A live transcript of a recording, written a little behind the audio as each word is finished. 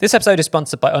This episode is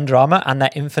sponsored by Under Armour and their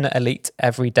Infinite Elite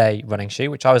Everyday running shoe,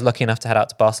 which I was lucky enough to head out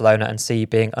to Barcelona and see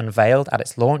being unveiled at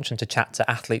its launch and to chat to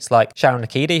athletes like Sharon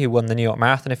Nakidi, who won the New York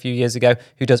Marathon a few years ago,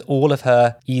 who does all of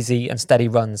her easy and steady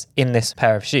runs in this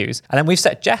pair of shoes. And then we've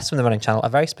set Jess from the Running Channel a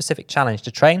very specific challenge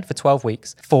to train for 12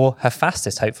 weeks for her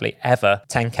fastest, hopefully, ever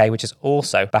 10K, which is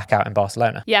also back out in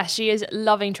Barcelona. Yeah, she is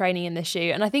loving training in this shoe.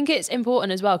 And I think it's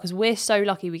important as well because we're so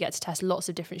lucky we get to test lots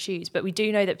of different shoes. But we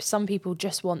do know that some people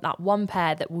just want that one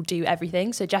pair that will do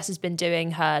everything. So Jess has been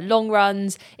doing her long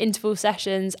runs, interval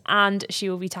sessions, and she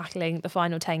will be tackling the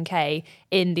final 10K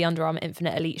in the Under Armour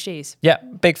Infinite Elite shoes. Yeah,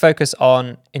 big focus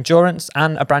on endurance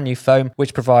and a brand new foam,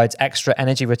 which provides extra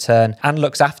energy return and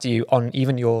looks after you on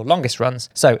even your longest runs.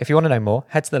 So if you want to know more,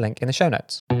 head to the link in the show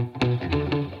notes.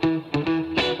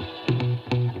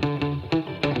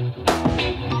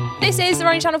 This is the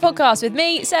Running Channel podcast with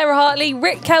me, Sarah Hartley,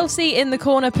 Rick Kelsey in the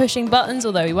corner pushing buttons,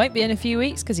 although he won't be in a few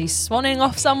weeks because he's swanning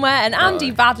off somewhere, and Andy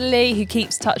Baddeley, who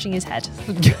keeps touching his head.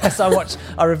 Yes,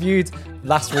 I reviewed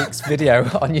last week's video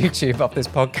on YouTube of this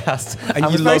podcast.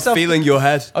 And you love feeling your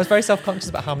head. I was very self-conscious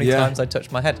about how many times I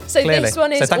touched my head. So clearly. This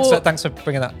one is... So thanks for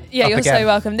bringing that Yeah, up you're again. so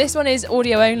welcome. This one is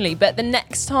audio only, but the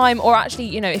next time, or actually,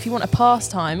 you know, if you want a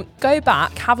pastime, go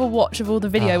back, have a watch of all the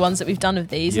video ones that we've done of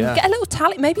these, and get a little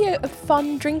tally, maybe a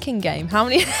fun drinking game. How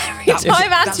many every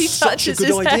time Andy touches his head? That's such a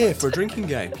good idea for a drinking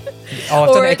game. Oh,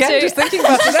 I've done it again, just thinking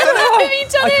about it.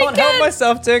 I can't help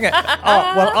myself doing it.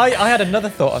 Well, I had another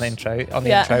thought on the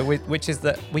intro, which is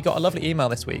that we got a lovely email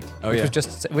this week,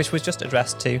 which was just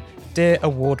addressed to Dear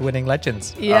Award-winning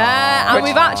Legends. Yeah,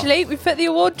 and we've put the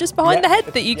award just behind the head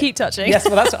that you keep touching. Yes,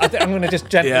 well, I'm going to just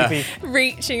gently be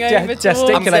reaching over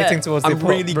gesticulating towards the I'm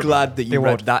really glad that you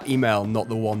award. read that email, not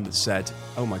the one that said,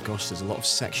 "Oh my gosh, there's a lot of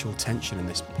sexual tension in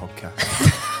this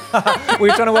podcast."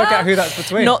 We're trying to work out who that's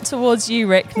between. Not towards you,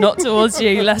 Rick. Not towards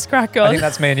you. Let's crack on. I think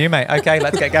that's me and you, mate. Okay,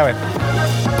 let's get going.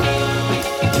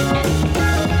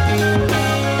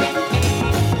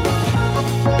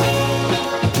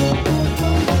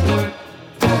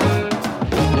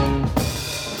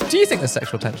 Do you think there's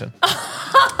sexual tension?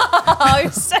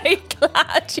 I'm so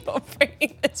glad you're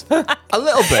bringing this back. A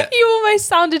little bit. You almost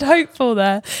sounded hopeful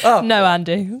there. Oh, no,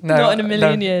 Andy. Not in a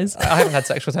million years. I haven't had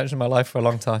sexual tension in my life for a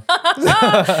long time.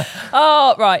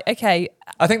 Oh, right. Okay.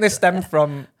 I think this stemmed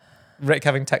from Rick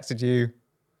having texted you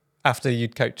after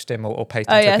you'd coached him or paced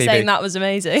him to a PB. Saying that was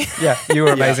amazing. Yeah, you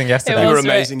were amazing yesterday. You were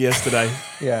amazing yesterday.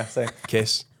 Yeah, so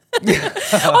kiss. Oh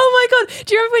my God.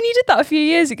 Do you remember when you did that a few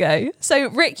years ago? So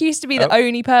Rick used to be the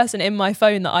only person in my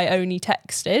phone that I only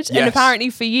texted. Yes. And apparently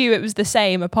for you it was the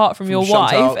same apart from your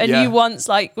wife. And you once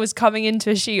was coming into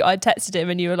a shoot, I texted him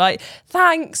and you were like,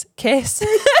 thanks, kiss. And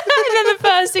then the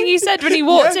first thing he said when he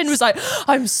walked in was like,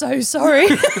 I'm so sorry.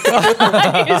 He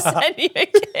was sending you a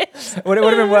kiss. Well, it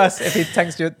would have been worse if he'd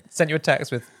sent you a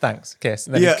text with thanks, kiss.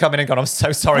 And then he'd come in and gone, I'm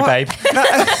so sorry, babe.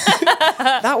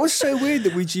 That was so weird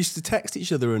that we used to text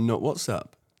each other and not WhatsApp.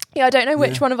 Yeah, I don't know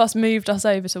which one of us moved us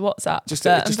over to WhatsApp.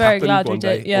 I'm very glad we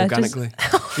did. Yeah, organically.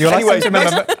 Anyways,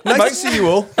 remember, nice to see you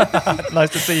all.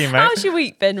 Nice to see you, mate. How's your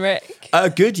week been, Rick?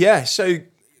 Good, yeah. So,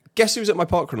 guess who was at my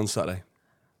parkrun on Saturday?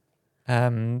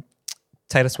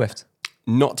 Taylor Swift.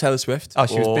 Not Taylor Swift. Oh,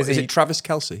 she was busy. Is it Travis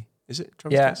Kelce? Is it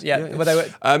Travis Kelce? Yeah. Well,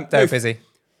 they were busy.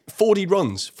 40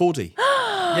 runs. 40.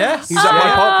 Yes. He was at my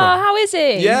parkrun. How is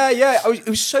he? Yeah. It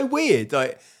was so weird.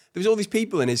 Like, there was all these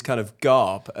people in his kind of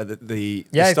garb at the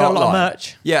he's start got a lot line. of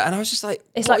merch. Yeah, and I was just like,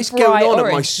 It's what like is going on bright at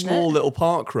my orange, small little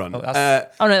park run? Oh,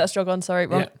 no, that's jog on. Sorry,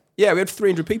 wrong. Yeah, we had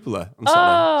 300 people there on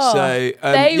Saturday.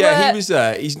 So, he was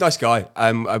there. He's a nice guy.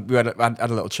 We had a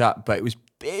little chat, but it was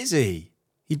busy.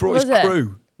 He brought his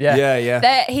crew.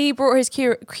 Yeah. He brought his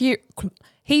crew.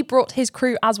 He brought his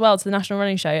crew as well to the National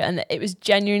Running Show, and it was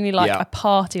genuinely like a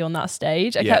party on that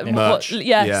stage.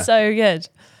 So good.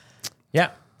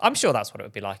 Yeah, I'm sure that's what it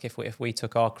would be like if we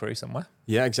took our crew somewhere.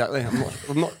 Yeah, exactly.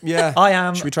 I'm not. Yeah, I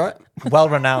am. Should we try it? Well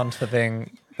renowned for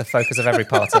being the focus of every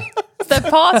party. The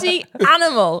party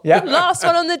animal. Yeah. Last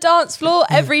one on the dance floor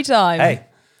every time. Hey.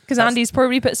 Because Andy's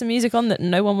probably put some music on that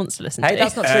no one wants to listen to. Hey,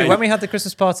 that's not true. When we had the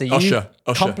Christmas party, you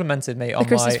complimented me on the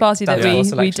Christmas party that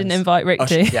we didn't invite Rick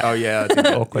to. Yeah. Oh, yeah.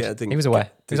 Awkward. Yeah, he was away.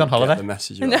 He was on holiday. The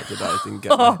message I didn't get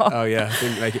that. Oh, yeah. I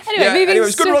didn't make it. Anyway, it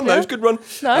was a good run, though. It was a good run.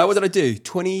 Nice. What did I do?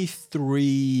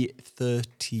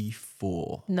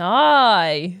 23:34.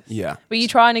 Nice. Yeah. Were you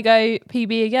trying to go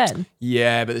PB again?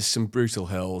 Yeah, but there's some brutal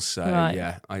hills. So,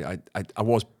 yeah, I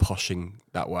was pushing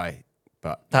that way,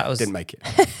 but didn't make it.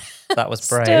 That was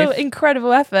brave. Still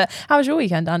incredible effort. How was your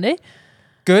weekend, Andy?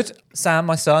 Good. Sam,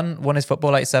 my son, won his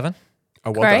football 87.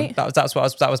 Oh, well done.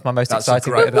 That was my most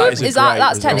exciting.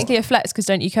 That's technically a flex because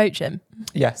don't you coach him?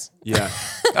 Yes. Yeah.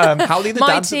 How are the other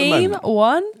dads at the moment?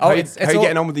 won. Oh, how are you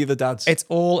getting on with the other dads? It's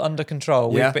all under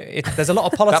control. Yeah. There's a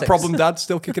lot of politics. That problem dad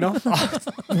still kicking off?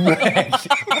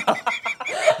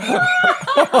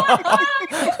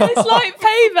 It's like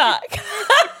payback.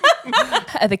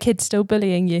 Are the kids still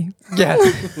bullying you? Yeah,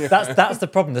 that's the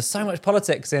problem. There's so much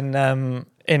politics in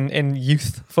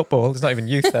youth football. It's not even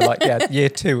youth. They're like year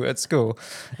 2 at school.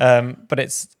 But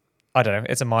it's, I don't know,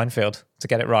 it's a minefield to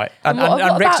get it right. And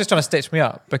Rick's just trying to stitch me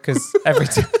up because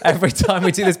every time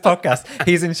we do this podcast,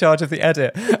 he's in charge of the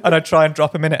edit, and I try and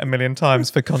drop him in it a million times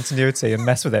for continuity and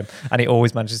mess with him, and he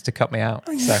always manages to cut me out.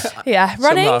 So yeah,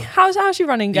 running. How's your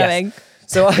running going? Yes.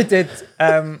 So I did.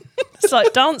 It's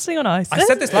like dancing on ice. I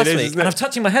said this last week, and I'm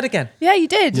touching my head again. Yeah, you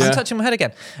did. Yeah. I'm touching my head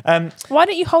again. Why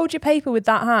don't you hold your paper with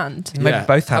that hand? Maybe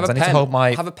both hands. I need to hold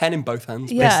my. Have a pen in both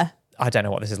hands. Yeah. I don't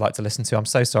know what this is like to listen to. I'm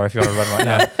so sorry if you want to run right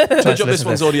now. This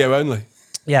one's audio only.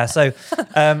 Yeah. So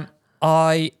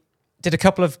I did a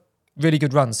couple of really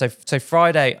good runs. So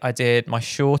Friday I did my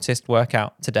shortest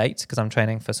workout to date because I'm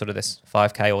training for sort of this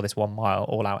 5K or this 1 mile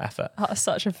all out effort. Oh, that's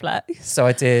such a flex. So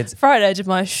I did Friday. I did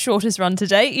my shortest run to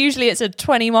date. Usually it's a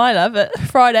 20 miler, but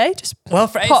Friday just it's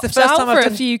the first time I've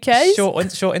done a few Ks.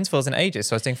 Short intervals in ages.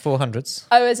 So I was doing 400s.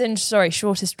 Oh, as in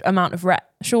shortest amount of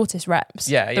shortest reps.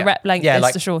 Yeah, the rep length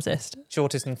is the shortest.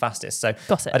 Shortest and fastest. So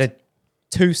got it. I did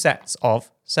 2 sets of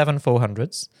 7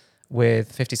 400s with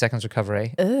 50 seconds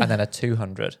recovery, and then a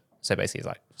 200. So basically it's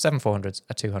like 7 400s,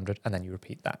 a 200, and then you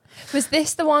repeat that. Was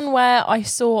this the one where I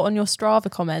saw on your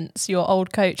Strava comments, your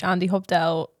old coach, Andy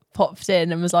Hobdell, popped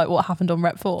in and was like, what happened on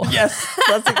rep 4? Yes.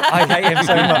 I hate him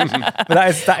so much. But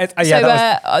that is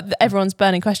everyone's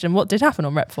burning question, what did happen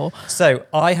on rep 4? So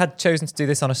I had chosen to do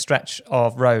this on a stretch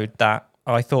of road that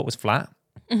I thought was flat.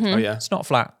 Mm-hmm. Oh yeah. It's not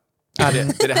flat.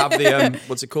 Did it have the,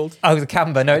 what's it called? Oh, the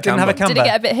camber. No, it didn't have a camber. Did it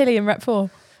get a bit hilly in rep 4?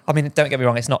 I mean, don't get me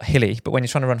wrong, it's not hilly, but when you're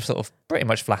trying to run sort of pretty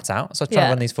much flat out, so I was trying to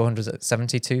run these 400s at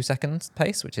 72 seconds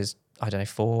pace, which is, I don't know,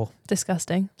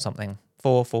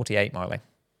 4:48 miling.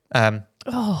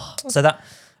 So that...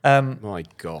 my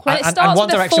God. When it starts and one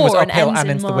with direction was uphill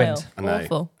and into the wind. I know.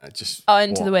 Awful. Just,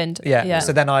 into the wind. Yeah.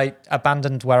 So then I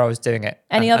abandoned where I was doing it.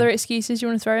 Any other excuses you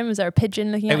want to throw in? Was there a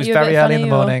pigeon looking at you? It was very early in the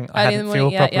morning. I hadn't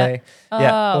fueled properly.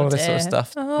 All of this sort of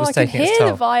stuff was taking its toll. I can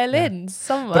hear the violins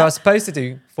somewhere. But I was supposed to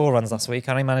do 4 runs last week.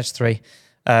 I only managed 3.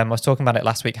 I was talking about it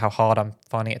last week, how hard I'm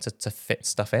finding it to fit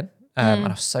stuff in. And I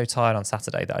was so tired on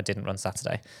Saturday that I didn't run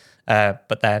Saturday.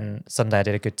 But then Sunday I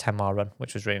did a good 10-mile run,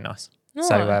 which was really nice. Oh.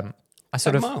 So I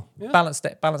sort of balanced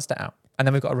it out. And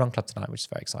then we've got a run club tonight, which is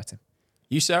very exciting.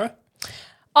 You, Sarah?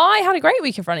 I had a great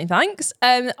week of running, thanks.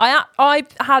 I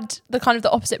had the kind of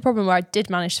the opposite problem where I did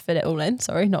manage to fit it all in.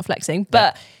 Sorry, not flexing.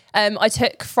 But I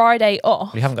took Friday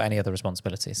off. You haven't got any other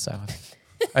responsibilities, so...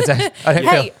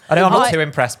 I know I'm not too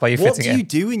impressed by you fitting it. What do you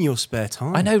do in your spare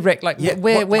time? I know, Rick. Like,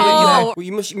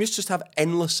 you must just have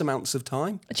endless amounts of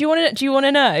time. Do you want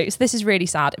to know? So this is really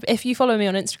sad. If you follow me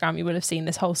on Instagram, you would have seen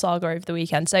this whole saga over the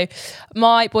weekend. So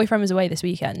my boyfriend was away this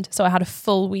weekend, so I had a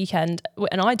full weekend,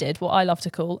 and I did what I love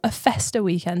to call a festa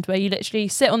weekend, where you literally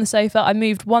sit on the sofa. I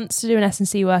moved once to do an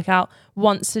S&C workout,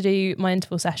 once to do my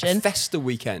interval session. A festa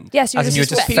weekend? Yes, you're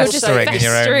just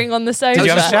festering on the sofa. Did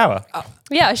you have a shower?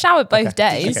 Yeah, I showered both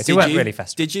days. Okay, so you weren't really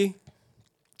festering. Did you?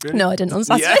 Really? No, I didn't on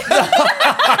Saturday. Yeah.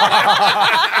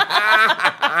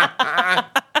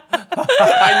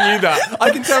 I knew that. I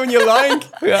can tell when you're lying.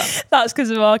 Yeah. That's because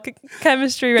of our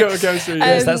chemistry. Chemistry.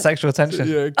 Is that sexual tension?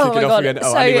 Yeah, kick it off again.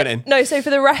 Oh, I went in. No, so for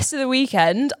the rest of the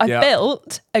weekend, I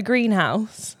built a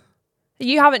greenhouse.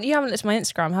 You haven't looked at my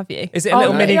Instagram, have you? Is it a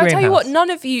little mini greenhouse? I tell you what, none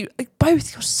of you,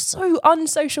 both, you're so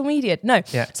unsocial media. No.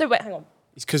 Yeah. So wait, hang on.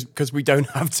 It's because we don't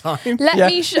have time.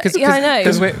 Let me show you. I know.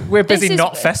 Because we're busy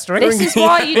not festering. This is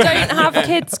why you don't have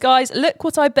kids, guys. Look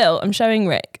what I built. I'm showing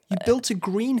Rick. You built a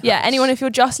greenhouse. Yeah, anyone, if you're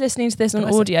just listening to this on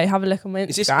audio, have a look on my Instagram.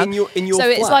 Is this in your So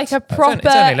flat? it's like a proper...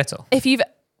 It's only little. If you've...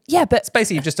 Yeah, but... It's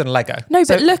basically you've just done Lego. No,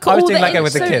 but look at all I was doing Lego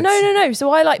with the kids. No.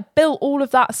 So I built all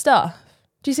of that stuff.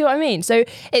 Do you see what I mean? So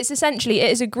it's essentially,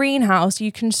 it is a greenhouse.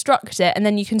 You construct it, and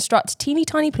then you construct teeny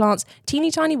tiny plants,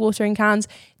 teeny tiny watering cans,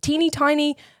 teeny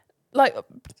tiny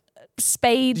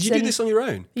spades. Did you do this on your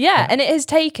own? Yeah, and it has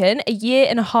taken 1.5 years,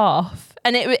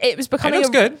 and it was becoming. It looks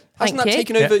good. Hasn't that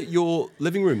taken over your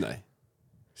living room though?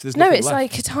 So no, it's left.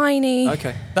 Like a tiny.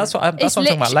 Okay, that's what I'm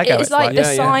talking about. Lego. It's like the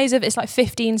size of. It's like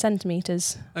 15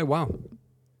 centimeters. Oh wow.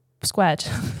 Squared.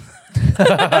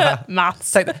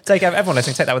 Maths. Everyone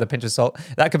listening, take that with a pinch of salt.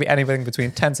 That could be anything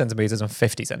between 10 centimeters and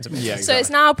 50 centimeters. Yeah, exactly. So it's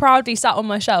now proudly sat on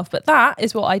my shelf. But that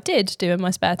is what I did do in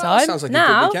my spare time. That sounds like a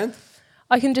good weekend.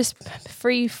 I can just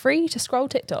free to scroll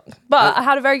TikTok. But I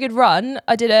had a very good run.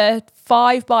 I did a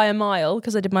 5 by a mile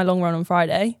because I did my long run on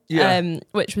Friday,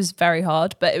 which was very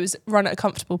hard, but it was run at a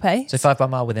comfortable pace. So 5 by a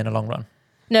mile within a long run?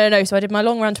 No. So I did my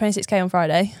long run 26k on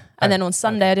Friday, and then on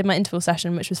Sunday I did my interval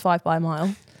session, which was 5 by a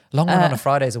mile. Long run on a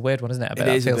Friday is a weird one, isn't it?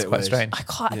 It feels quite strange. I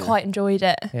quite enjoyed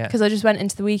it because I just went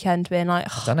into the weekend being like,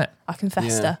 I've done it. I can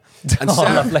fester. And so,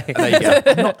 lovely. There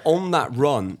you go. On that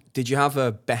run, did you have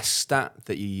a best stat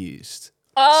that you used?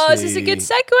 Oh, this is a good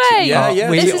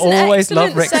segue. We always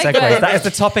love Rick's segues. That is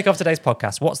the topic of today's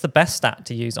podcast. What's the best stat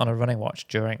to use on a running watch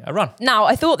during a run? Now,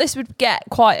 I thought this would get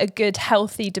quite a good,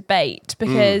 healthy debate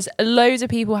because loads of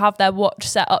people have their watch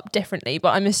set up differently, but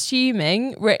I'm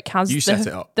assuming Rick has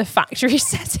the factory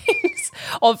settings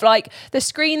of like the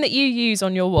screen that you use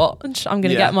on your watch. I'm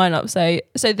going to get mine up. So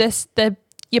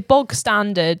your bog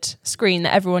standard screen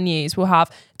that everyone uses will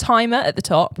have timer at the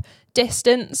top,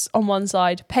 distance on one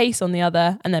side, pace on the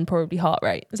other, and then probably heart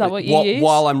rate. Is that what you use?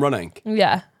 While I'm running?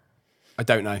 Yeah. I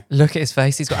don't know. Look at his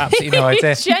face. He's got absolutely no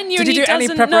idea. Genuinely Did you do any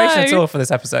preparation at all for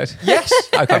this episode? Yes.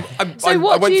 Okay. I went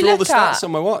through all the stats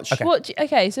on my watch.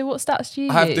 Okay. So what stats do you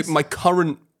use? I have my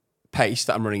current pace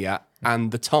that I'm running at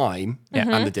and the time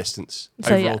and the distance.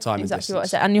 So overall time and exactly distance. what I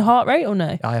said. And your heart rate or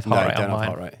no? I have heart rate on don't have mine.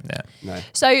 heart rate. Yeah. No.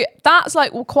 So that's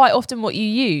like quite often what you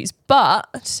use,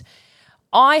 but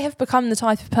I have become the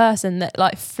type of person that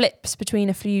like flips between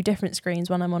a few different screens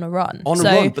when I'm on a run. On a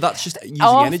run, but that's just using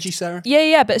energy, Sarah.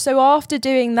 Yeah. But so after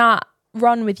doing that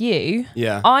run with you,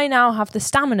 I now have the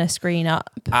stamina screen up.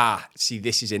 See,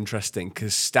 this is interesting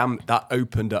because that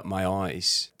opened up my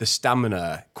eyes. The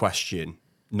stamina question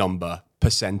number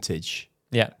percentage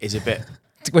is a bit...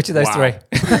 Which of those three? Well,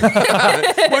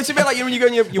 it's a bit like when you go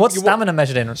in your what's stamina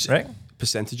measured in, Rick?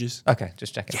 Percentages. Okay,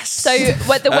 just checking. Yes. So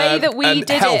the way that we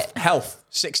did health,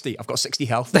 60. I've got 60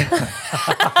 health. You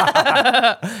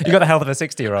got the health of a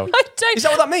 60-year-old. I don't. Is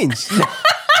that what that means?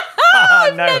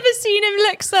 I've never seen him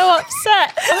look so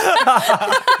upset.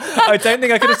 I don't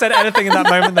think I could have said anything in that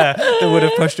moment there that would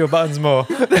have pushed your buttons more.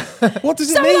 What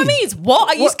does it mean? mean? What that means? What?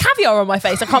 I use caviar on my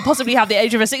face. I can't possibly have the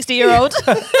age of a 60-year-old.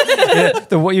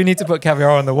 What you need to put caviar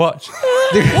on the watch.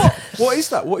 What is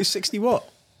that? What is 60 what?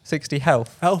 60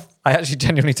 health. Health. I actually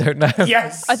genuinely don't know.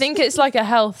 Yes. I think it's like a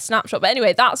health snapshot. But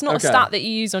anyway, that's not a stat that you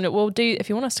use on it. We'll do, if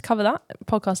you want us to cover that,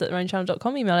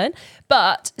 podcast@therunningchannel.com, email in.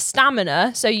 But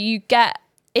stamina, so you get...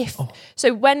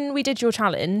 So when we did your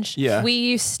challenge, we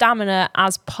used stamina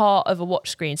as part of a watch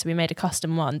screen. So we made a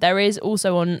custom one. There is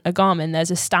also on a Garmin,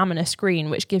 there's a stamina screen,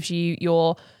 which gives you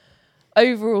your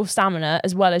overall stamina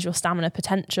as well as your stamina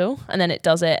potential. And then it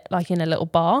does it like in a little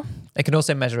bar. It can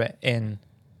also measure it in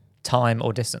time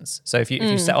or distance. So if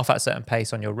you set off at a certain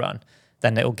pace on your run,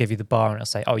 then it'll give you the bar and it'll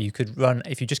say, you could run,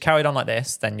 if you just carried on like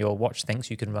this, then your watch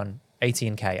thinks you can run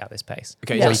 18k at this pace.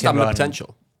 Okay, so stamina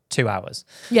potential? 2 hours.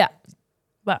 Yeah.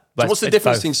 So what's the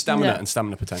difference between stamina and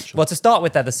stamina potential? Well, to start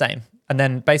with, they're the same. And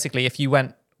then basically, if you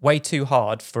went way too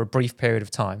hard for a brief period of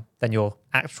time, then your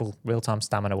actual real-time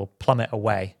stamina will plummet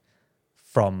away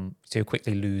to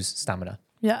quickly lose stamina.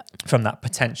 Yeah. From that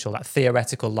potential, that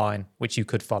theoretical line, which you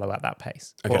could follow at that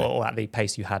pace or at the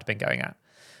pace you had been going at.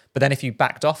 But then if you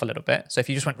backed off a little bit, so if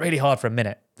you just went really hard for a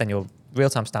minute, then your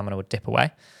real-time stamina would dip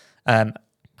away. And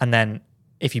then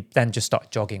if you then just start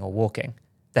jogging or walking,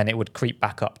 then it would creep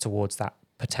back up towards that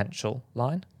potential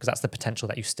line, because that's the potential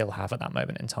that you still have at that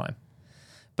moment in time.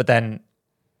 But then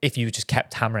if you just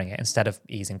kept hammering it instead of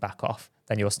easing back off,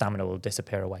 then your stamina will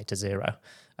disappear away to zero.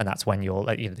 And that's when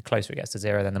the closer it gets to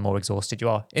zero, then the more exhausted you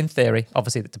are. In theory,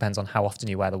 obviously that depends on how often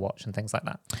you wear the watch and things like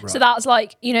that. Right. So that's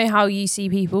like, you know how you see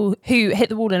people who hit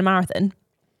the wall in a marathon,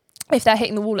 if they're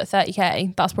hitting the wall at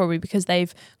 30k, that's probably because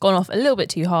they've gone off a little bit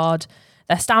too hard,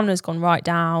 their stamina's gone right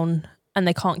down, and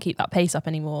they can't keep that pace up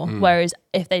anymore. Whereas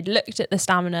if they'd looked at the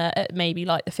stamina at maybe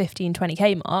like the 15,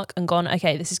 20k mark and gone,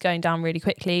 okay, this is going down really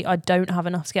quickly, I don't have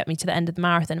enough to get me to the end of the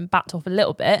marathon, and backed off a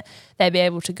little bit, they'd be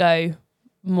able to go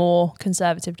more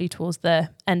conservatively towards the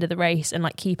end of the race and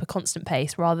like keep a constant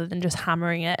pace rather than just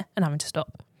hammering it and having to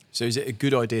stop. So is it a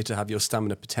good idea to have your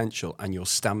stamina potential and your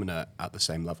stamina at the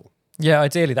same level? Yeah,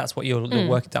 ideally that's what you're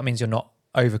working. That means you're not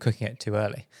overcooking it too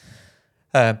early.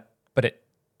 But it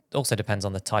also depends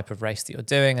on the type of race that you're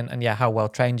doing and how well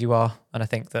trained you are. And I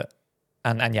think that,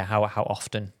 and how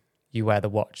often you wear the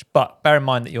watch. But bear in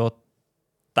mind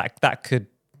that that could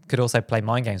also play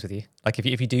mind games with you. Like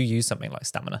if you do use something like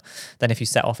stamina, then if you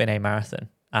set off in a marathon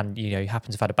and you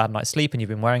happen to have had a bad night's sleep and you've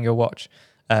been wearing your watch,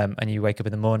 and you wake up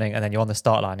in the morning and then you're on the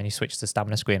start line and you switch to the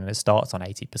stamina screen and it starts on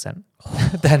 80%,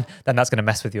 then that's going to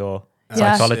mess with your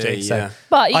psychology. So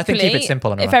but equally, I think keep it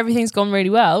simple. If everything's gone really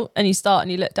well and you start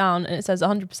and you look down and it says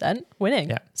 100%, winning.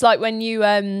 Yeah. It's like when you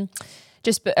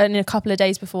just in a couple of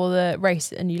days before the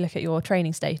race, and you look at your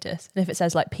training status, and if it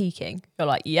says like peaking, you're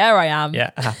like, yeah, I am.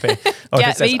 Yeah, happy. Or if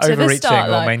it says overreaching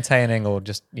or maintaining or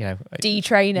just,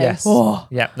 detraining. Yes. Oh.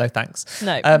 Yeah, no thanks.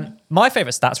 No. My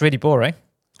favourite stat's really boring.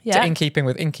 Yeah. In keeping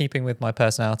with my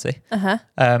personality.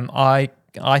 I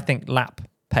think lap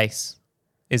pace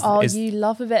is. You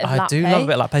love a bit of lap pace. I do love a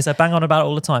bit of lap pace. I bang on about it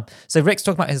all the time. So Rick's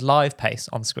talking about his live pace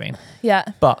on screen. Yeah.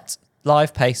 But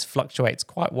live pace fluctuates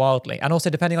quite wildly. And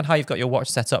also depending on how you've got your watch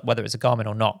set up, whether it's a Garmin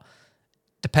or not,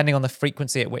 depending on the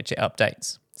frequency at which it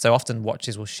updates. So often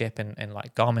watches will ship in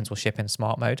like Garmin's will ship in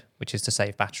smart mode, which is to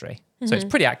save battery. Mm-hmm. So it's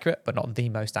pretty accurate, but not the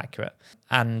most accurate.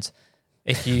 And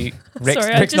if you...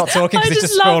 Rick's not talking because he's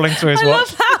just scrolling through his watch. I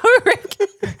love how Rick...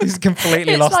 He's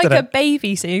completely lost in it. It's like a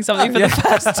baby seeing something for the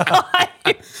first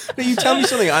time. You tell me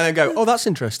something and I go, oh, that's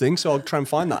interesting. So I'll try and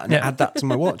find that and add that to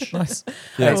my watch. Nice.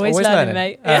 Yeah, always learning,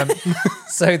 mate. Yeah.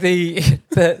 So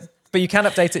but you can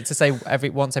update it to say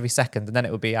once every second, and then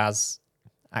it will be as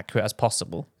accurate as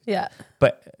possible. Yeah.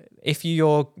 But if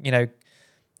you're,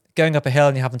 going up a hill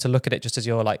and you're having to look at it just as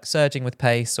you're like surging with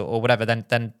pace or whatever, then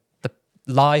the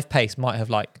live pace might have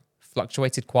like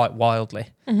fluctuated quite wildly.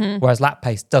 Mm-hmm. Whereas lap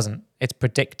pace doesn't. It's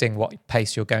predicting what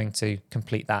pace you're going to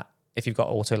complete that. If you've got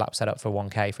auto lap set up for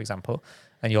 1K, for example,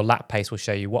 and your lap pace will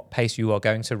show you what pace you are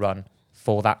going to run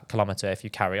for that kilometre if you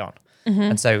carry on. Mm-hmm.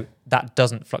 And so that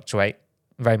doesn't fluctuate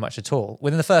very much at all.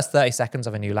 Within the first 30 seconds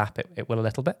of a new lap, it will a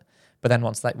little bit. But then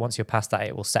once you're past that,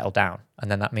 it will settle down.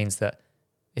 And then that means that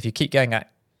if you keep going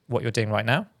at what you're doing right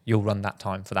now, you'll run that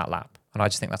time for that lap. And I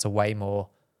just think that's a way more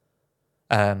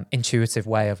intuitive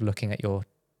way of looking at your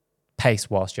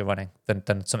pace whilst you're running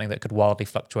than something that could wildly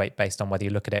fluctuate based on whether you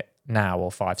look at it now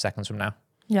or 5 seconds from now.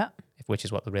 Yeah. Which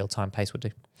is what the real-time pace would do.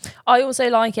 I also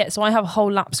like it. So I have a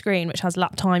whole lap screen which has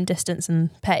lap time, distance and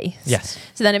pace. Yes.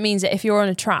 So then it means that if you're on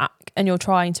a track and you're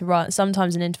trying to run,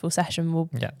 sometimes an interval session will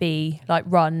be like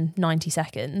run 90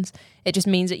 seconds. It just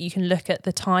means that you can look at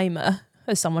the timer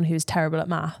as someone who's terrible at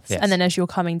maths. Yes. And then as you're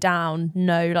coming down,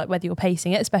 know like whether you're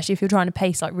pacing it, especially if you're trying to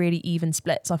pace like really even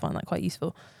splits. I find that quite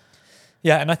useful.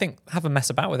 Yeah, and I think have a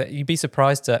mess about with it. You'd be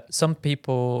surprised that some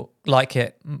people like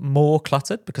it more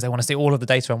cluttered because they want to see all of the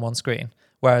data on one screen.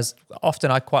 Whereas often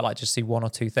I quite like to just see one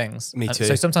or two things. Me too.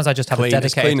 So sometimes I just have a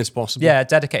dedicated... As clean as possible. Yeah, a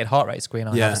dedicated heart rate screen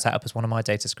I have set up as one of my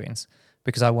data screens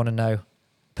because I want to know,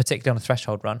 particularly on a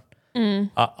threshold run,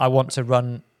 I want to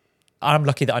run... I'm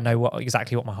lucky that I know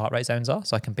exactly what my heart rate zones are,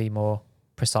 so I can be more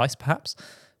precise perhaps.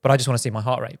 But I just want to see my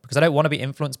heart rate because I don't want to be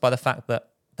influenced by the fact that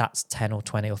that's 10 or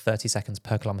 20 or 30 seconds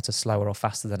per kilometre slower or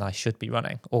faster than I should be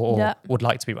running or would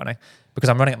like to be running because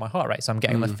I'm running at my heart rate. So I'm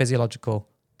getting the physiological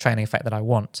training effect that I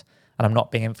want. And I'm not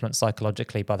being influenced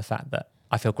psychologically by the fact that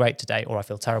I feel great today or I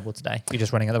feel terrible today. You're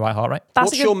just running at the right heart rate.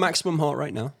 What's your maximum heart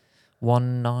rate now?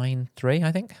 193,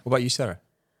 I think. What about you, Sarah?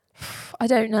 I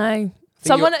don't know.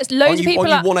 Loads of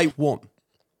people are 181.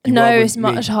 No, it's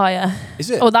much higher. Is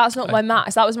it? Oh, that's not my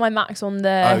max. That was my max on the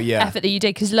effort that you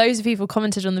did because loads of people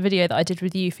commented on the video that I did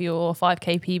with you for your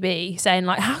 5K PB saying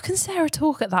like, how can Sarah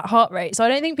talk at that heart rate? So I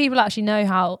don't think people actually know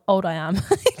how old I am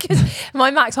because my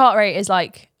max heart rate is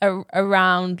like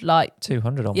around like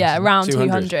 200 almost. Yeah, around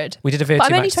 200. We did a VO2 But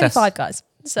I'm only max 25 test. guys.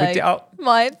 So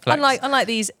unlike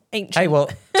these ancient... Hey, well,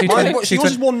 220.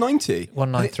 Yours is 190?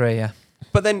 193, yeah.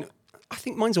 But then... I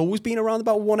think mine's always been around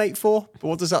about 184. But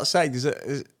what does that say?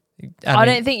 I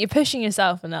don't think you're pushing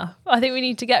yourself enough. I think we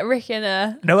need to get Rick in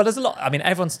a... No, well, there's a lot. I mean,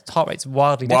 everyone's heart rate's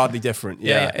wildly different.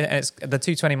 Yeah. And it's, the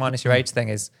 220 minus your age thing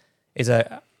is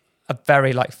a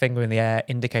very like finger in the air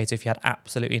indicator if you had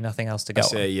absolutely nothing else to go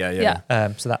on.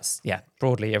 Yeah. So that's,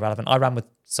 broadly irrelevant. I ran with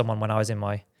someone when I was in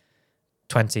my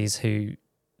 20s who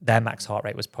their max heart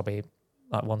rate was probably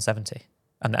like 170.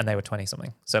 And they were 20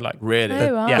 something. So like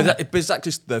really, wow. But is that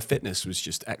just the fitness was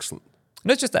just excellent?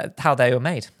 No, it's just how they were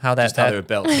made, how they were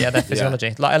built. Yeah, their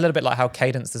physiology. Like a little bit like how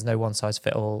Cadence, there's no one size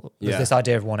fit all. There's this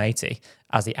idea of 180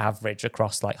 as the average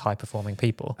across like high performing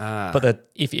people. But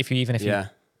if you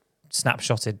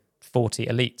snapshotted 40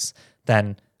 elites,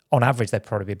 then on average they'd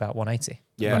probably be about 180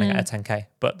 running at a 10K.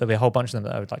 But there'll be a whole bunch of them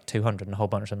that are like 200 and a whole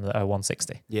bunch of them that are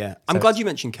 160. Yeah, I'm glad you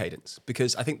mentioned Cadence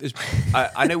because I think there's...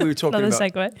 I know we were talking about...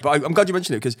 segue. But I'm glad you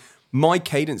mentioned it because my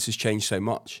cadence has changed so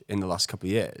much in the last couple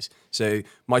of years. So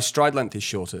my stride length is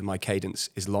shorter and my cadence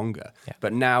is longer. Yeah.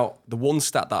 But now the one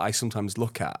stat that I sometimes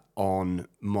look at on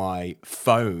my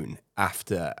phone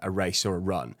after a race or a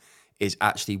run is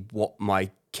actually what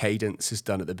my cadence has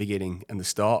done at the beginning and the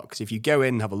start. Because if you go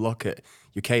in and have a look at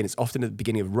your cadence, often at the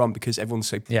beginning of a run, because everyone's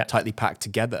so tightly packed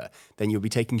together, then you'll be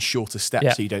taking shorter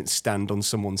steps so you don't stand on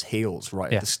someone's heels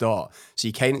at the start. So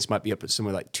your cadence might be up at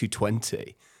somewhere like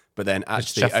 220, but then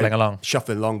actually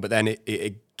shuffling along. But then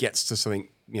it gets to something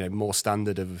more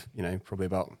standard of, probably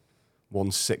about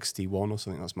 161 or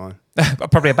something. That's mine.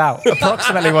 Probably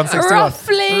approximately 161.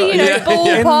 Roughly,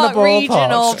 ballpark,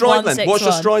 regional. Stride length. What's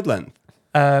your stride length?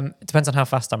 It depends on how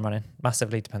fast I'm running.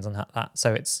 Massively depends on that.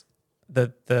 So it's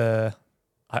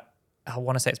I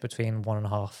want to say it's between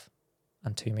 1.5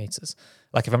 and 2 meters.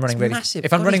 Like if I'm running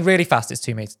running really fast, it's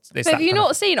 2 meters. But have you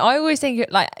not seen? I always think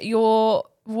like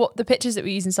the pictures that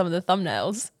we use in some of the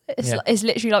thumbnails. It's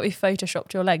literally like we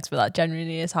photoshopped your legs, but that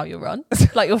genuinely is how you run.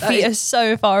 Like your feet are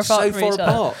so far apart from each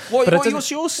other. What's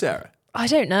yours, Sarah? I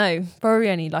don't know. Probably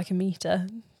only like 1 meter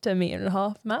to 1.5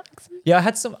 meters max.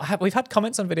 Yeah, we've had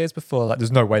comments on videos before like,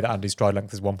 there's no way that Andy's stride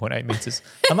length is 1.8 meters.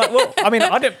 I'm like, well, I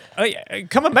mean,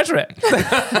 come and measure it.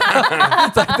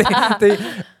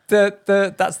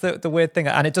 That's the weird thing,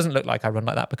 and it doesn't look like I run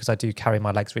like that because I do carry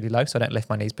my legs really low, so I don't lift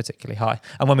my knees particularly high.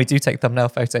 And when we do take thumbnail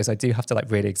photos, I do have to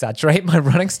like really exaggerate my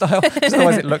running style, because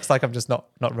otherwise it looks like I'm just not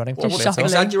running properly.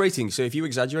 Exaggerating. So if you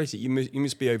exaggerate it, you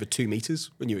must be over 2 meters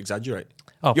when you exaggerate.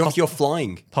 Oh, you're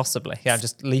flying. Possibly, yeah.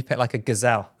 Just leap it like a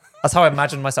gazelle. That's how I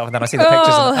imagine myself, and then I see the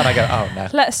pictures and I go, oh no.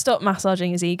 Let's stop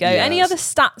massaging his ego. Yes. Any other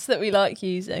stats that we like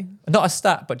using? Not a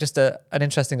stat, but just an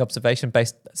interesting observation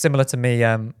based similar to me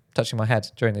touching my head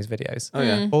during these videos. Oh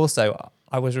yeah. Also,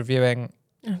 I was reviewing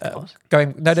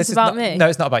this is about me. No,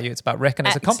 it's not about you, it's about Rick, and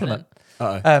Excellent. It's a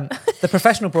compliment. The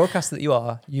professional broadcaster that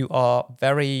you are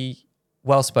very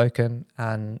well spoken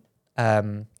and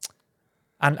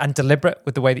deliberate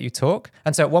with the way that you talk.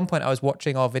 And so at one point I was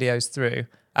watching our videos through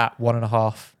at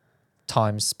 1.5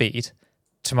 times speed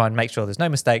to try and make sure there's no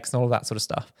mistakes and all of that sort of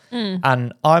stuff.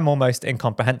 And I'm almost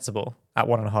incomprehensible at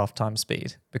 1.5 times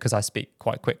speed because I speak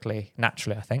quite quickly,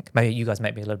 naturally, I think. Maybe you guys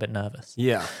make me a little bit nervous.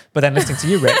 Yeah. But then listening to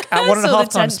you, Rick, at 1.5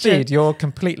 times speed, you're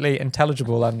completely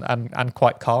intelligible and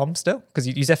quite calm still, because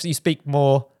you speak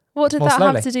more. What did that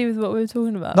slowly. have to do with what we were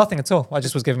talking about? Nothing at all. I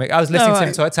was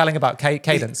listening to him telling about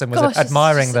cadence and was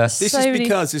admiring the... This is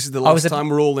because this is the last time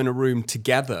we're all in a room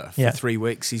together for 3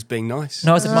 weeks. He's being nice.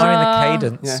 No, I was admiring the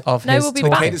cadence of his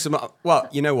talking. Well,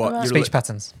 you know what? Speech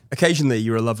patterns. Occasionally,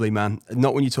 you're a lovely man.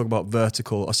 Not when you talk about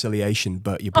vertical oscillation,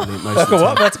 but you're brilliant most of the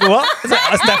time. Vertical what?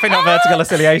 That's definitely not vertical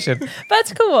oscillation.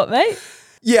 Vertical what, mate?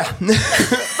 Yeah. But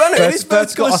no, it is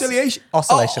vertical oscillation.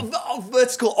 Oscillation.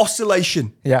 Vertical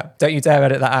oscillation. Yeah, don't you dare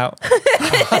edit that out.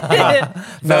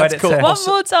 No edit. One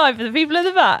more time for the people in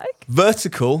the back.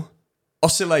 Vertical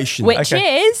oscillation. Which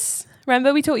is,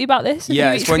 remember we taught you about this a few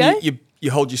weeks ago? It's when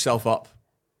you hold yourself up.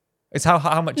 It's how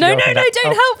much No, don't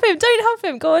help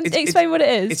him. Go on, explain what it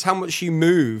is. It's how much you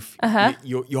move.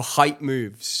 Your height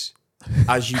moves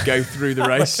as you go through the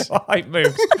race. Height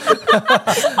moves.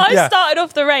 I started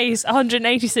off the race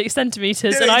 186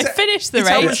 centimetres and I finished the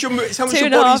race it's how much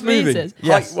your body's moving.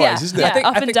 Height-wise, isn't it?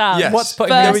 Up and down. Yes. What's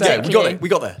putting we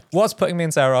got there. What's putting me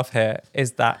and Sarah off here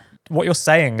is that what you're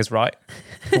saying is right,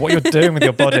 but what you're doing with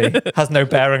your body has no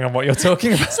bearing on what you're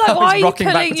talking about. It's like, why are you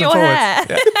pulling your hair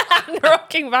and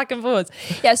rocking back and forwards?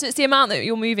 Yeah, so it's the amount that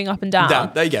you're moving up and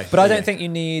down. There you go. But I don't think you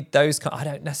need those. I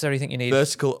don't necessarily think you need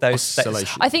vertical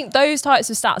oscillation. I think those types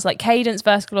of stats like cadence,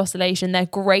 vertical oscillation, they're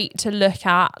great to look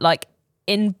at like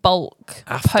in bulk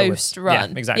post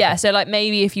run. Yeah, exactly. Yeah, so like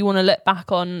maybe if you want to look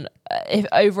back on if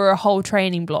over a whole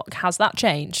training block, has that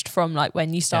changed from like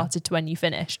when you started to when you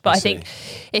finished? But I think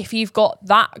if you've got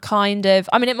that kind of,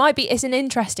 I mean, it's an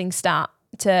interesting stat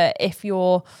to if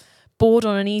you're bored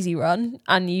on an easy run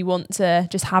and you want to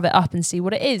just have it up and see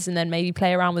what it is and then maybe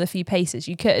play around with a few paces,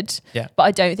 you could. Yeah. But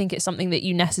I don't think it's something that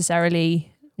you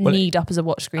necessarily need up as a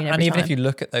watch screen every time. And even if you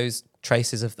look at those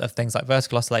traces of things like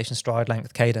vertical oscillation, stride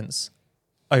length, cadence,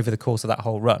 over the course of that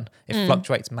whole run, it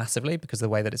fluctuates massively because of the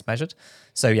way that it's measured.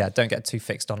 So yeah, don't get too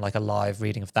fixed on like a live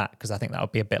reading of that, because I think that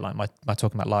would be a bit like my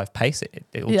talking about live pace.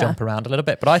 It will jump around a little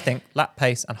bit. But I think lap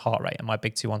pace and heart rate are my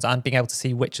big two ones, and being able to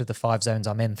see which of the 5 zones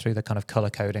I'm in through the kind of color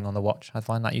coding on the watch. I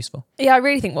find that useful. Yeah, I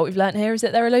really think what we've learned here is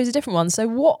that there are loads of different ones. So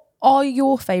what are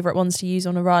your favourite ones to use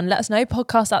on a run? Let us know,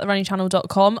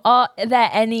 podcast@therunningchannel.com. Are there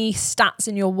any stats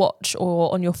in your watch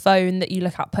or on your phone that you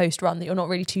look at post-run that you're not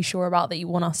really too sure about that you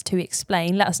want us to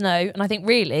explain? Let us know. And I think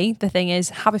really the thing is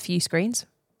have a few screens,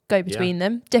 go between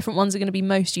them. Different ones are going to be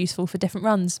most useful for different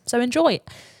runs. So enjoy it.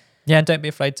 Yeah, and don't be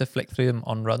afraid to flick through them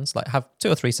on runs. Like have 2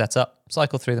 or 3 set up,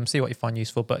 cycle through them, see what you find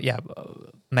useful, but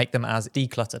make them as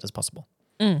decluttered as possible.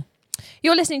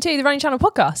 You're listening to the Running Channel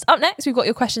podcast. Up next, we've got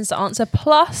your questions to answer.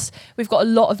 Plus, we've got a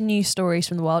lot of news stories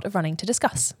from the world of running to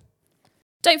discuss.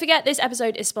 Don't forget, this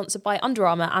episode is sponsored by Under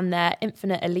Armour and their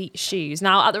Infinite Elite shoes.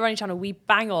 Now, at the Running Channel, we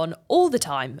bang on all the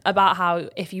time about how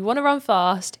if you want to run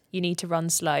fast, you need to run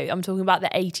slow. I'm talking about the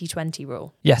 80-20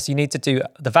 rule. Yes, you need to do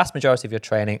the vast majority of your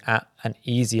training at an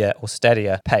easier or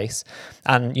steadier pace.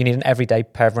 And you need an everyday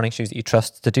pair of running shoes that you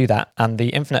trust to do that. And the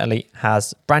Infinite Elite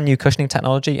has brand new cushioning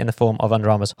technology in the form of Under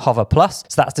Armour's Hover Plus.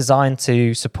 So that's designed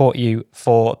to support you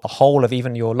for the whole of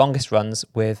even your longest runs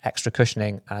with extra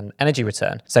cushioning and energy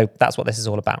return. So that's what this is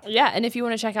all about. Yeah, and if you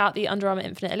want to check out the Under Armour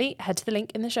Infinite Elite, head to the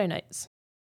link in the show notes.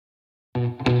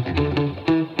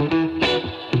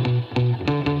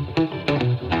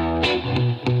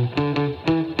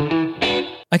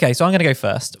 Okay, so I'm going to go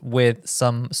first with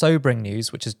some sobering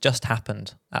news, which has just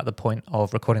happened at the point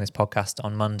of recording this podcast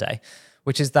on Monday,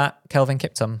 which is that Kelvin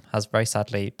Kiptum has very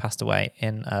sadly passed away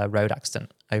in a road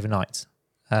accident overnight.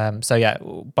 So yeah,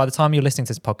 by the time you're listening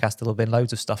to this podcast, there'll have been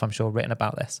loads of stuff, I'm sure, written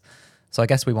about this. So I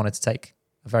guess we wanted to take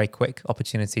a very quick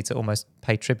opportunity to almost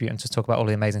pay tribute and just talk about all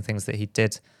the amazing things that he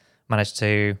did manage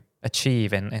to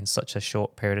achieve in such a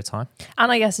short period of time.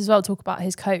 And I guess as well talk about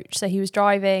his coach. So he was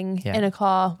driving in a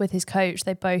car with his coach.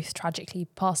 They both tragically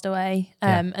passed away.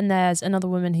 And there's another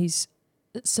woman who's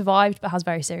survived but has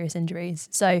very serious injuries.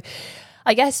 So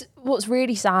I guess what's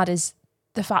really sad is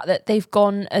the fact that they've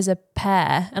gone as a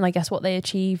pair, and I guess what they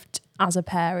achieved as a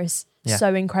pair is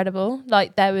so incredible.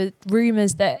 Like there were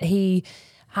rumours that he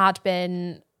had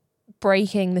been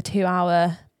breaking the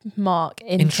 2-hour mark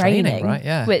in training, right?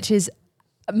 Yeah. Which is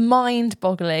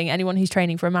mind-boggling. Anyone who's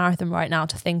training for a marathon right now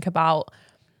to think about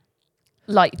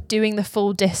like doing the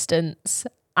full distance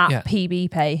at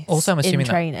PB pace also, I'm assuming in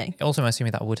training. I'm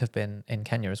assuming that would have been in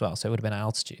Kenya as well, so it would have been at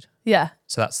altitude. Yeah.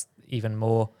 So that's even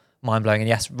more mind-blowing. And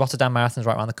yes, Rotterdam Marathon's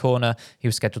right around the corner. He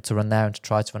was scheduled to run there and to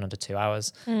try to run under 2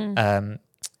 hours.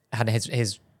 Had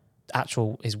his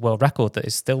world record that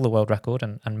is still the world record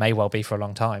and may well be for a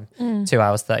long time. 2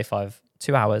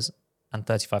 hours and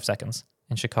 35 seconds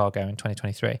in Chicago in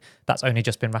 2023. That's only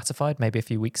just been ratified maybe a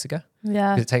few weeks ago.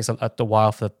 Yeah. Because it takes a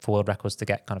while for world records to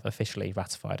get kind of officially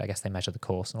ratified. I guess they measure the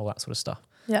course and all that sort of stuff.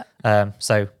 Yeah.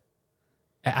 So,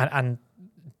 and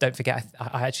don't forget,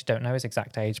 I actually don't know his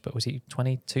exact age, but was he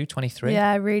 22, 23?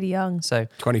 Yeah, really young. So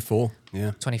 24,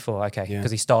 yeah. 24, okay.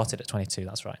 Because he started at 22,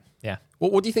 that's right. Yeah.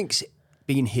 What do you think's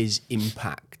been his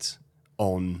impact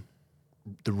on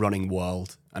the running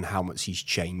world and how much he's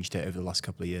changed it over the last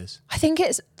couple of years? I think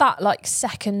it's that like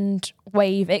second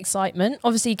wave excitement.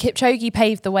 Obviously, Kipchoge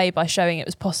paved the way by showing it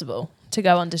was possible to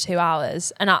go under 2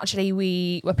 hours. And actually,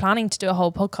 we were planning to do a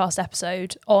whole podcast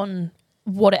episode on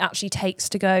what it actually takes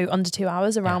to go under 2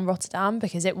 hours around Rotterdam,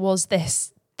 because it was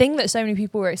this thing that so many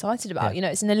people were excited about. You know,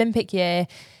 it's an Olympic year.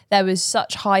 There was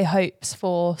such high hopes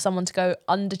for someone to go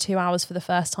under 2 hours for the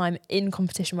first time in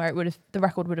competition where the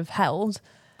record would have held.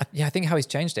 Yeah, I think how he's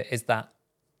changed it is that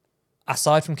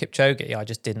aside from Kipchoge, I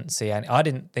just didn't see I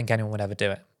didn't think anyone would ever do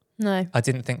it. No. I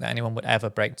didn't think that anyone would ever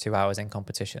break 2 hours in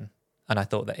competition. And I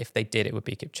thought that if they did, it would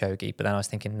be Kipchoge. But then I was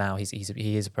thinking now he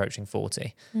is approaching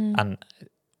 40.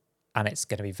 And it's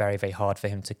going to be very, very hard for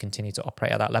him to continue to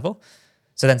operate at that level.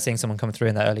 So then seeing someone come through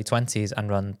in their early 20s and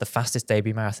run the fastest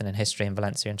debut marathon in history in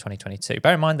Valencia in 2022.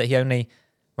 Bear in mind that he only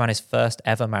ran his first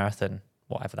ever marathon,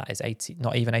 whatever that is,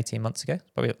 not even 18 months ago,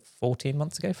 probably 14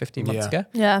 months ago, 15 months ago.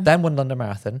 Yeah. Then won London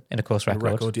Marathon in a course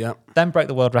record. Then broke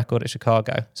the world record at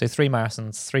Chicago. So 3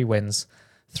 marathons, 3 wins,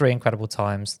 3 incredible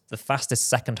times. The fastest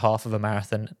second half of a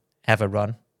marathon ever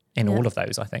run in all of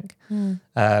those, I think.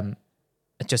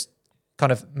 It just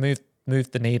kind of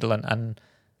moved the needle and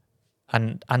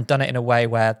done it in a way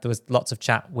where there was lots of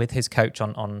chat with his coach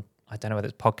on I don't know whether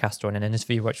it's a podcast or in an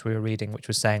interview which we were reading, which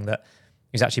was saying that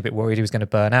he was actually a bit worried he was going to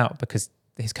burn out because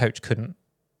his coach couldn't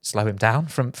slow him down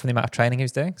from the amount of training he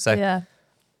was doing. So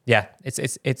yeah,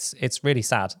 it's really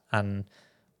sad, and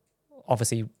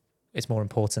obviously it's more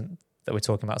important that we're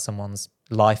talking about someone's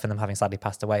life and them having sadly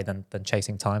passed away than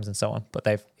chasing times and so on. But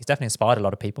he's definitely inspired a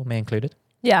lot of people, me included.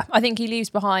 Yeah, I think he leaves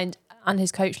behind, and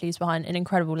his coach leaves behind, an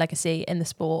incredible legacy in the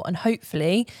sport, and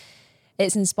hopefully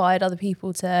it's inspired other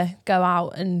people to go out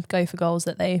and go for goals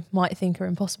that they might think are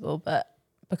impossible but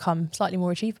become slightly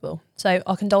more achievable. So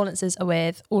our condolences are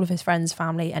with all of his friends,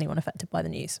 family, anyone affected by the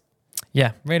news.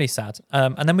 Yeah, really sad.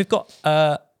 And then we've got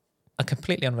a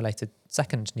completely unrelated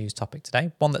second news topic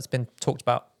today, one that's been talked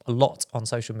about a lot on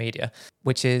social media,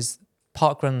 which is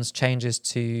Parkrun's changes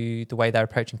to the way they're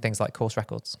approaching things like course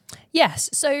records. Yes.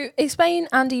 So explain,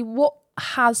 Andy, what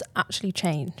has actually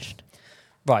changed?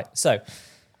 Right. So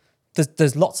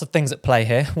there's lots of things at play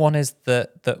here. One is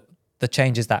the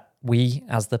changes that we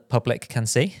as the public can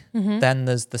see. Mm-hmm. Then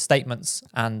there's the statements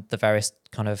and the various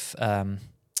kind of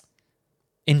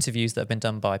interviews that have been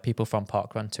done by people from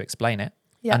Parkrun to explain it.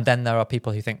 Yeah. And then there are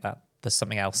people who think that there's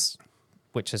something else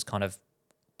which has kind of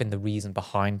been the reason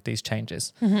behind these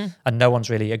changes. And no one's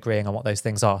really agreeing on what those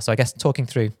things are. So I guess talking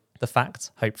through the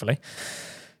facts, hopefully,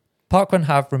 Parkrun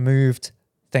have removed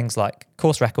things like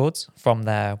course records from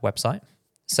their website.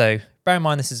 So bear in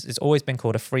mind, it's always been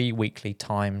called a free weekly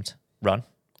timed run.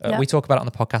 We talk about it on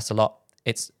the podcast a lot.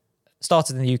 It's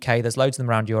started in the UK. There's loads of them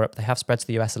around Europe. They have spread to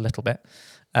the US a little bit.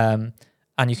 And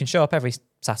you can show up every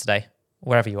Saturday,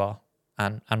 wherever you are,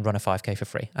 and run a 5K for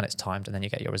free. And it's timed, and then you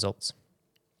get your results.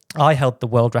 I held the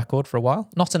world record for a while.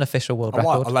 Not an official world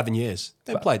record. 11 years.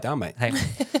 Don't play it down, mate. Hey.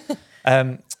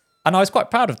 And I was quite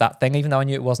proud of that thing, even though I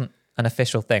knew it wasn't an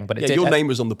official thing. But it did. Your name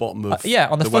was on the bottom of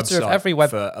on the footer of every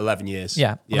web for 11 years.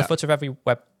 Yeah, on the footer of every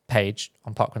web page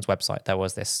on Parkrun's website, there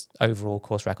was this overall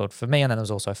course record for me, and then there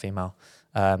was also a female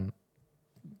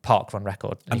parkrun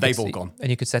record. And they've all gone. And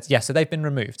you could say, so they've been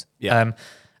removed. Yeah.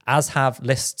 As have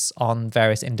lists on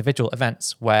various individual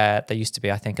events, where there used to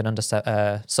be, I think, an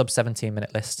sub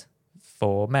 17-minute list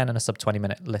for men and a sub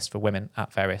 20-minute list for women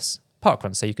at various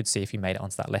parkruns. So you could see if you made it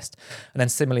onto that list. And then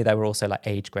similarly, there were also like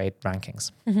age grade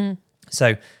rankings.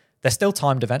 So they're still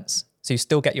timed events. So you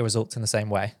still get your results in the same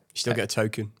way. You still get a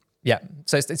token. Yeah.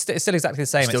 So it's still exactly the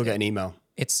same. You still get an email.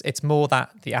 It's more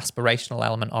that the aspirational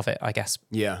element of it, I guess,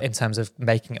 in terms of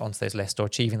making it onto those lists or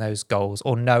achieving those goals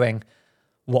or knowing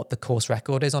what the course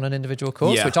record is on an individual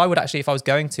course, which I would actually, if I was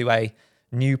going to a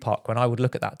new parkrun, I would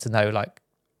look at that to know like,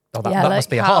 that must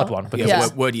be a hard one.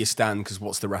 Because where do you stand? Because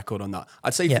what's the record on that?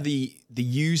 I'd say for the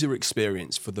user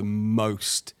experience for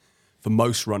most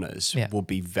runners will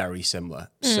be very similar.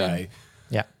 So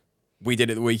we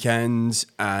did it the weekend,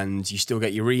 and you still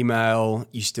get your email,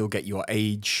 you still get your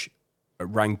age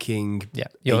ranking,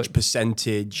 age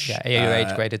percentage, your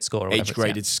age graded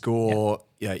score,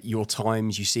 your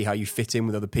times. You see how you fit in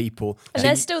with other people, and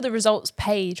there's still the results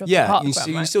page of the parkrun,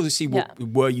 you still see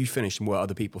where you finished and where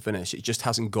other people finished. It just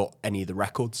hasn't got any of the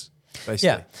records,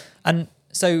 basically. And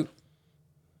so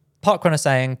Parkrun are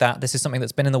saying that this is something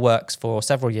that's been in the works for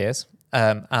several years,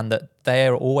 and that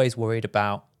they're always worried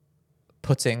about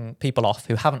putting people off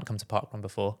who haven't come to Parkrun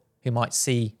before, who might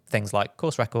see things like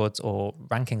course records or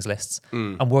rankings lists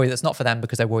and worry that's not for them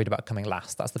because they're worried about coming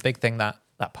last. That's the big thing that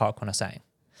Parkrun are saying.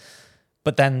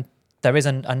 But then there is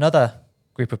another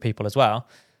group of people as well,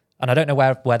 and I don't know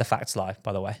where the facts lie,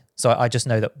 by the way. So I just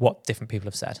know that what different people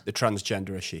have said. The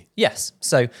transgender issue. Yes.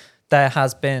 So there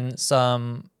has been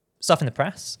some stuff in the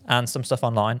press and some stuff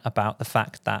online about the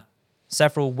fact that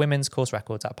several women's course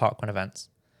records at Parkrun events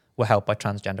were held by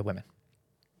transgender women.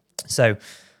 So,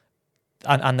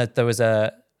 and that there was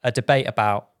a debate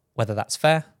about whether that's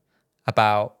fair,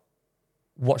 about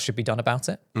what should be done about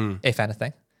it, if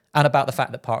anything, and about the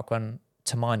fact that Parkrun,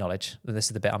 to my knowledge, this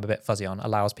is the bit I'm a bit fuzzy on,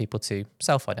 allows people to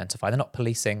self-identify. They're not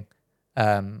policing.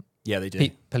 They do.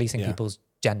 Policing people's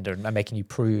gender and making you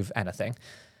prove anything.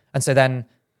 And so then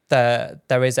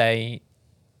there is a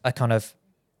kind of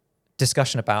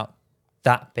discussion about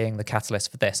that being the catalyst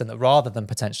for this, and that rather than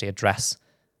potentially address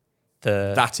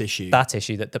that issue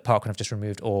that the Parkrun have just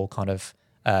removed all kind of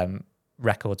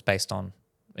records based on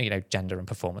gender and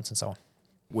performance and so on,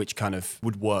 which kind of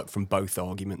would work from both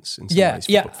arguments in some ways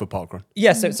for Parkrun.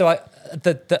 So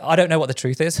I don't know what the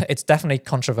truth is. It's definitely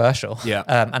controversial.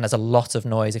 And there's a lot of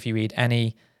noise if you read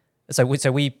any. So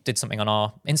we did something on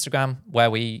our Instagram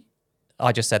where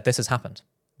I just said, this has happened.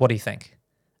 What do you think?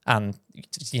 And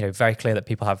very clear that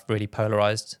people have really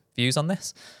polarized views on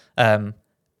this.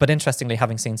 But interestingly,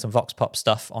 having seen some Vox Pop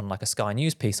stuff on like a Sky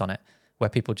News piece on it, where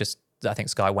people I think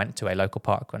Sky went to a local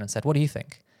parkrun and said, what do you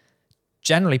think?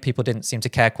 Generally, people didn't seem to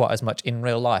care quite as much in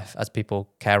real life as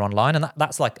people care online. And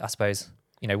that's like, I suppose,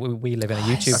 we live in a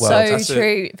YouTube world. So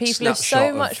true. People are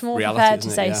so much more prepared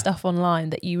to say stuff online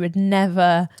that you would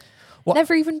never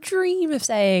even dream of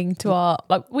saying to our,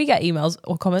 like, we get emails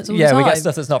or comments all the time. Yeah, we get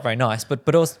stuff that's not very nice. But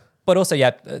also,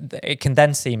 it can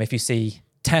then seem, if you see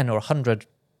 10 or 100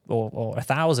 or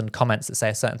 1,000 comments that say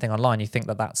a certain thing online, you think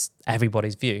that that's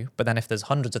everybody's view. But then if there's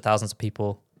hundreds of thousands of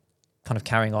people kind of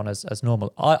carrying on as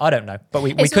normal, I don't know. But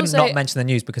we couldn't not mention the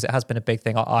news because it has been a big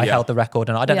thing. I held the record,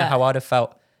 and I don't know how I'd have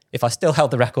felt if I still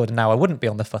held the record and now I wouldn't be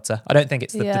on the footer. I don't think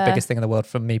it's the biggest thing in the world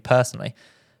for me personally.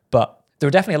 But there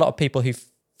are definitely a lot of people who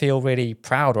feel really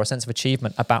proud or a sense of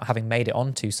achievement about having made it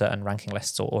onto certain ranking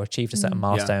lists or achieved a certain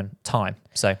milestone time.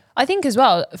 So I think as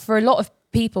well, for a lot of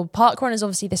people, Parkrun is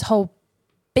obviously this whole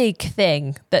big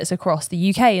thing that's across the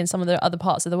UK and some of the other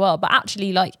parts of the world. But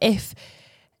actually, like, if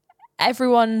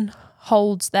everyone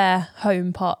holds their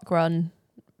home parkrun,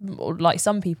 or like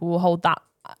some people will hold that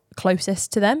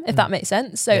closest to them, if that makes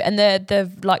sense. So, and the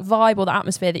like vibe or the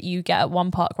atmosphere that you get at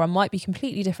one parkrun might be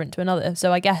completely different to another.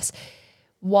 So I guess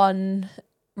one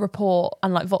report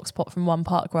and like Vox Pop from one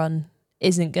parkrun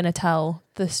isn't going to tell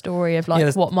the story of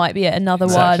like what might be at another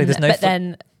one.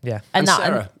 And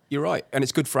Sarah, you're right. And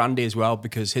it's good for Andy as well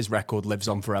because his record lives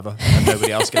on forever and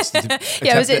nobody else gets to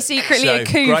was it secretly a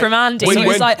coup from Andy? He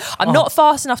was like, I'm not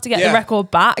fast enough to get the record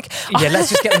back. Yeah, let's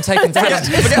just get them taken down.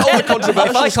 Forget all the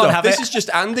controversial stuff. This is just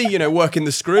Andy, working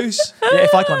the screws. Yeah,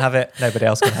 if I can't have it, nobody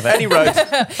else can have it. Any road.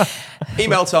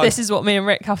 Email time. This is what me and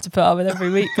Rick have to put up with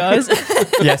every week, guys.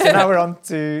 Yeah, so now we're on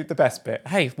to the best bit.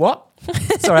 Hey, what?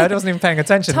 Sorry, I wasn't even paying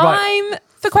attention. Time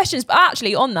for questions. But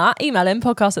actually, on that, email in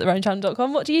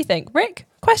podcast@therunningchannel.com. What do you think? Rick,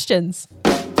 questions?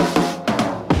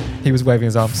 He was waving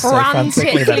his arms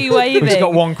frantically waving. We've just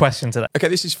got one question today. Okay,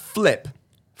 this is Flip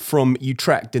from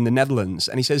Utrecht in the Netherlands.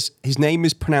 And he says his name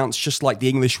is pronounced just like the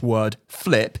English word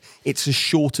flip. It's a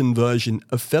shortened version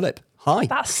of Philip. Hi.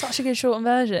 That's such a good shortened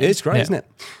version. It's great, isn't it?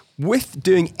 With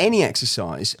doing any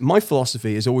exercise, my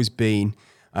philosophy has always been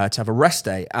to have a rest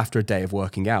day after a day of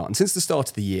working out. And since the start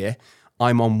of the year,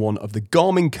 I'm on one of the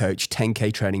Garmin Coach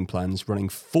 10K training plans, running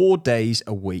 4 days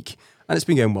a week. And it's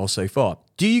been going well so far.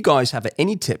 Do you guys have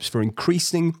any tips for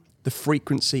increasing the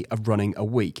frequency of running a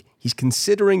week? He's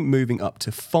considering moving up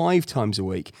to 5 times a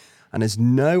week and has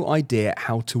no idea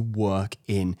how to work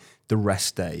in the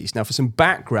rest days. Now, for some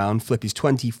background, Flip is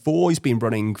 24. He's been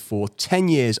running for 10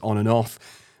 years on and off,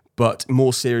 but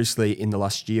more seriously in the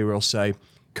last year or so.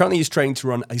 Currently, he's training to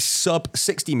run a sub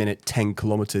 60-minute 10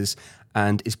 kilometers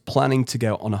and is planning to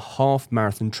go on a half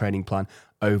marathon training plan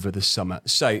over the summer.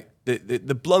 So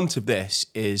the blunt of this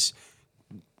is,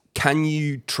 can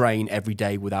you train every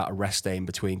day without a rest day in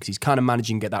between? Because he's kind of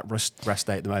managing to get that rest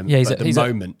day at the moment. Yeah, but at the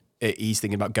moment, he's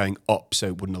thinking about going up, so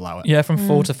it wouldn't allow it. Yeah, from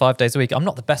 4 to 5 days a week. I'm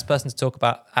not the best person to talk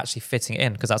about actually fitting it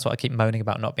in because that's what I keep moaning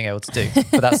about not being able to do.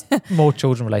 But that's more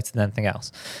children related than anything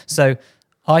else. So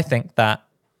I think that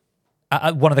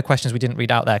one of the questions we didn't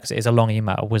read out there because it is a long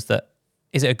email was that,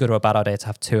 is it a good or a bad idea to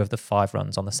have 2 of the 5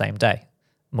 runs on the same day,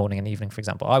 morning and evening, for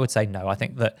example? I would say no. I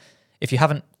think that if you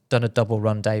haven't done a double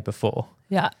run day before,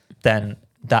 then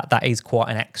that is quite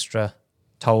an extra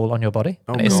toll on your body.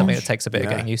 And it's something that takes a bit of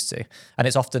getting used to. And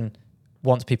it's often,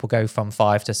 once people go from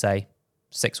 5 to say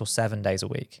 6 or 7 days a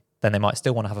week, then they might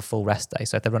still want to have a full rest day.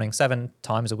 So if they're running 7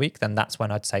 times a week, then that's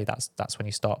when I'd say that's when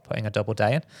you start putting a double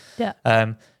day in.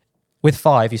 Yeah. With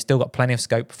 5, you've still got plenty of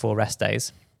scope for rest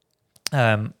days.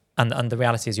 And the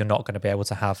reality is you're not going to be able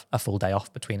to have a full day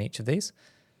off between each of these,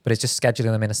 but it's just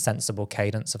scheduling them in a sensible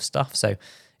cadence of stuff. So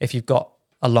if you've got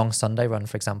a long Sunday run,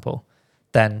 for example,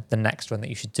 then the next run that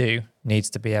you should do needs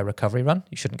to be a recovery run.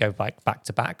 You shouldn't go like back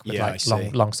to back with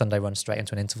long Sunday run straight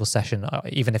into an interval session,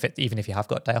 even if you have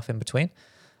got a day off in between.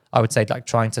 I would say like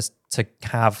trying to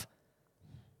have,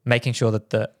 making sure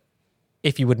that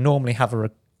if you would normally have a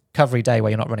recovery day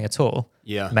where you're not running at all,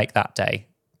 make that day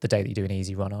the day that you do an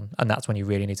easy run on. And that's when you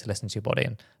really need to listen to your body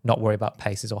and not worry about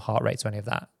paces or heart rates or any of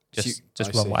that. Just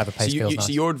run whatever pace feels nice.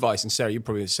 So your advice, and Sarah, you'd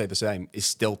probably say the same, is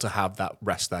still to have that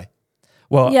rest day.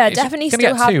 Well, yeah, definitely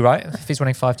still get 2, right? If he's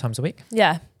running 5 times a week.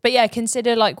 Yeah. But yeah,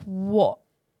 consider like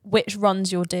which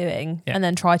runs you're doing and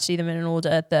then try to do them in an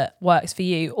order that works for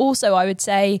you. Also, I would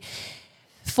say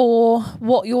for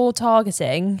what you're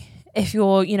targeting, if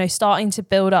you're, starting to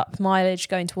build up mileage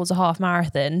going towards a half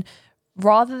marathon,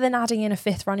 rather than adding in a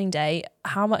 5th running day,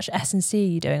 how much S&C are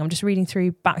you doing? I'm just reading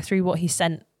back through what he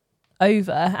sent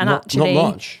over. And not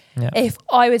much. If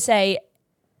I would say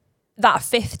that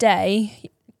 5th day,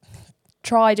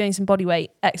 try doing some body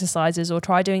weight exercises or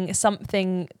try doing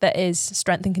something that is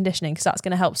strength and conditioning because that's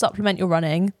going to help supplement your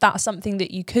running. That's something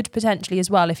that you could potentially as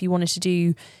well, if you wanted to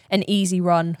do an easy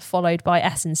run followed by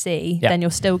S&C, then you're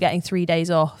still getting 3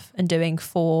 days off and doing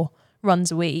 4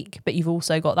 runs a week, but you've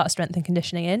also got that strength and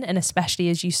conditioning in. And especially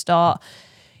as you start,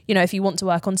 if you want to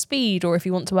work on speed or if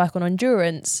you want to work on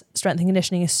endurance, strength and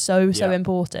conditioning is so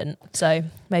important. So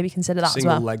maybe consider that as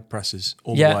well. Single leg presses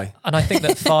all the way. And I think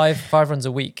that 5 runs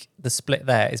a week, the split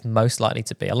there is most likely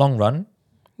to be a long run,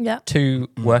 2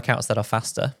 workouts that are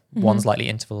faster, one's likely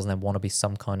intervals, and then one will be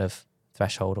some kind of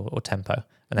threshold or tempo,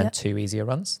 and then 2 easier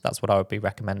runs. That's what I would be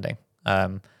recommending.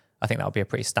 I think that would be a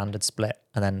pretty standard split,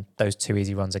 and then those 2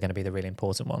 easy runs are going to be the really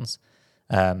important ones.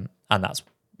 And that's,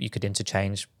 you could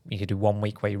interchange. You could do 1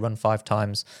 week where you run 5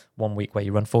 times, 1 week where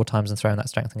you run 4 times and throw in that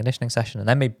strength and conditioning session. And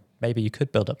then maybe you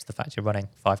could build up to the fact you're running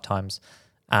 5 times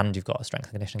and you've got a strength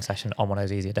and conditioning session on one of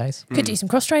those easier days. Could do some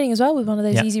cross training as well with one of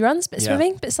those easy runs, bit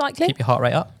swimming, bit cycling. Keep your heart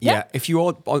rate up. Yeah. If you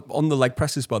are on the leg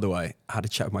presses, by the way, I had a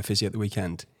chat with my physio at the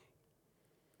weekend.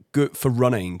 Good for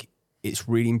running. It's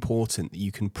really important that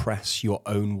you can press your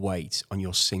own weight on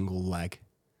your single leg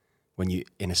when you're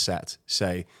in a set.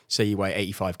 So say you weigh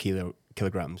 85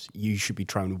 kilograms, you should be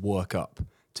trying to work up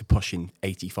to pushing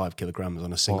 85 kilograms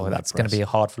on a single leg press. That's going to be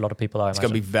hard for a lot of people, It's going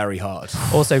to be very hard.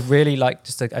 Also, really, like,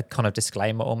 just a kind of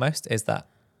disclaimer almost, is that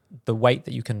the weight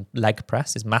that you can leg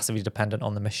press is massively dependent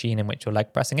on the machine in which you're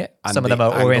leg pressing it. And some of them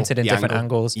are oriented in different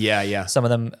angle. angles. Yeah. Some of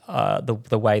them,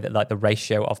 the way that, like, the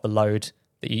ratio of the load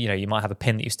that you might have a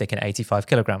pin that you stick in 85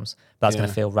 kilograms. That's going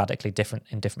to feel radically different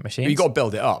in different machines. You've got to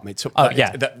build it up. It took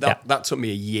that took me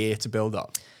a year to build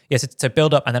up. Yes, to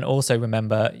build up, and then also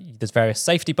remember there's various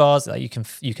safety bars that you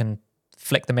can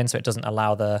flick them in so it doesn't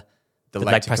allow the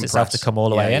leg press itself to come all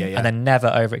the way in, and then never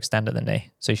overextend at the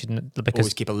knee. So you shouldn't, because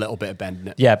always keep a little bit of bend in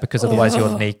it. Yeah, because otherwise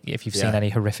your knee, if you've seen any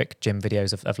horrific gym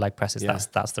videos of leg presses,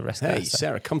 that's the risk. Hey,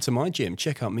 Sarah, come to my gym.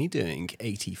 Check out me doing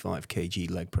 85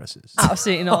 kg leg presses.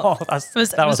 Absolutely not.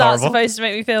 Was that supposed to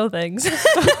make me feel things?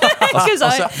 Because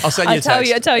I'll send you a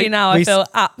text. I tell you now, I feel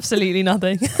absolutely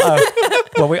nothing.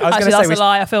 Well, I was going to say, that's a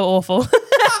lie. I feel awful.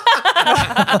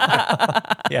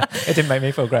 Yeah, it didn't make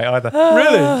me feel great either.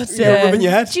 Really? You're rubbing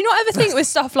your head? Do you not ever think with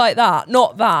stuff like that,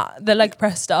 not that, the leg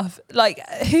press stuff, like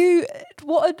who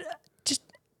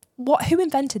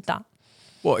invented that?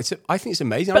 Well, I think it's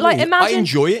amazing. But I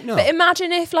enjoy it now. But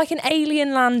imagine if like an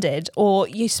alien landed, or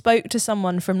you spoke to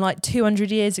someone from like 200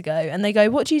 years ago and they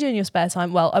go, what do you do in your spare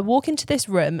time? Well, I walk into this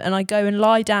room and I go and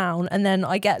lie down, and then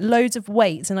I get loads of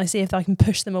weights and I see if I can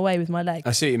push them away with my legs.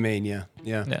 I see what you mean, yeah.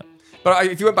 But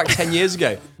if you went back 10 years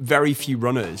ago, very few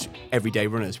runners, everyday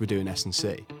runners, were doing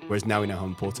S&C. Whereas now we know how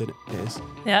important it is.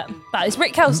 Yeah, that is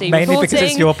Rick Kelsey. Mainly because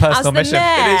it's your personal mission. It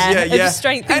is, yeah. Of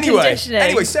strength and conditioning.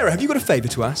 Anyway, Sarah, have you got a favour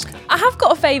to ask? I have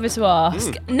got a favour to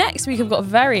ask. Next week, I've got a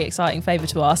very exciting favour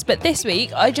to ask. But this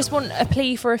week, I just want a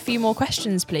plea for a few more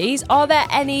questions, please. Are there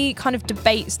any kind of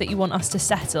debates that you want us to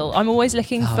settle? I'm always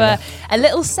looking for a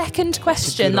little second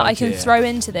question that I can throw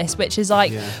into this, which is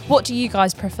like, what do you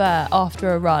guys prefer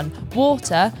after a run?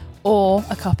 Water or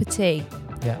a cup of tea?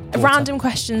 Yeah. Random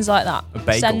questions like that. A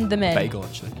bagel. Send them in. Bagel,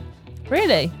 actually.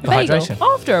 Really? For Bagel? hydration.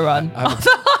 After a run? After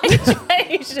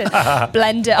hydration.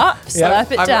 Blend it up,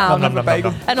 slurp it down. Have a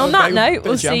bagel. And on that note,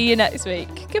 we'll see you next week.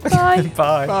 Goodbye.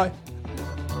 Bye. Bye.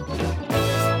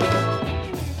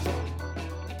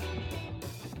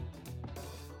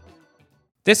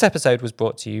 This episode was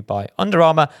brought to you by Under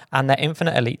Armour and their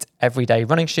Infinite Elite everyday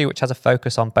running shoe, which has a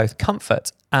focus on both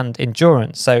comfort and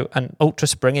endurance. So an ultra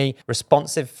springy,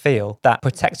 responsive feel that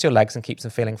protects your legs and keeps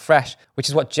them feeling fresh, which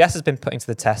is what Jess has been putting to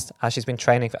the test as she's been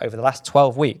training for over the last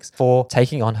 12 weeks for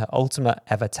taking on her ultimate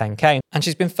ever 10K. And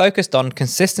she's been focused on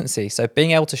consistency. So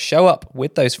being able to show up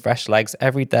with those fresh legs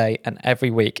every day and every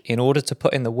week in order to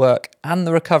put in the work and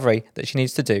the recovery that she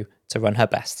needs to do to run her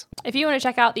best. If you want to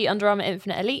check out the Under Armour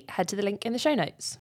Infinite Elite, head to the link in the show notes.